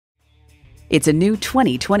It's a new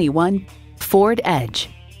 2021 Ford Edge.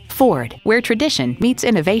 Ford, where tradition meets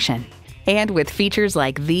innovation. And with features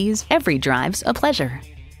like these, every drive's a pleasure.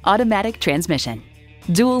 Automatic transmission,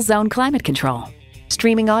 dual zone climate control,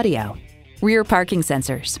 streaming audio, rear parking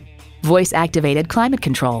sensors, voice-activated climate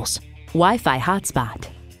controls, Wi-Fi hotspot,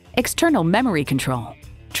 external memory control,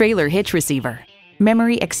 trailer hitch receiver,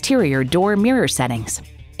 memory exterior door mirror settings,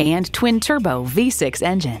 and twin-turbo V6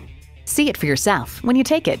 engine. See it for yourself when you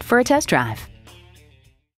take it for a test drive.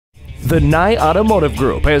 The Nye Automotive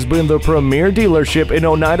Group has been the premier dealership in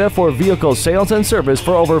Oneida for vehicle sales and service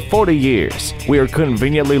for over 40 years. We are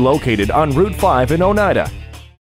conveniently located on Route 5 in Oneida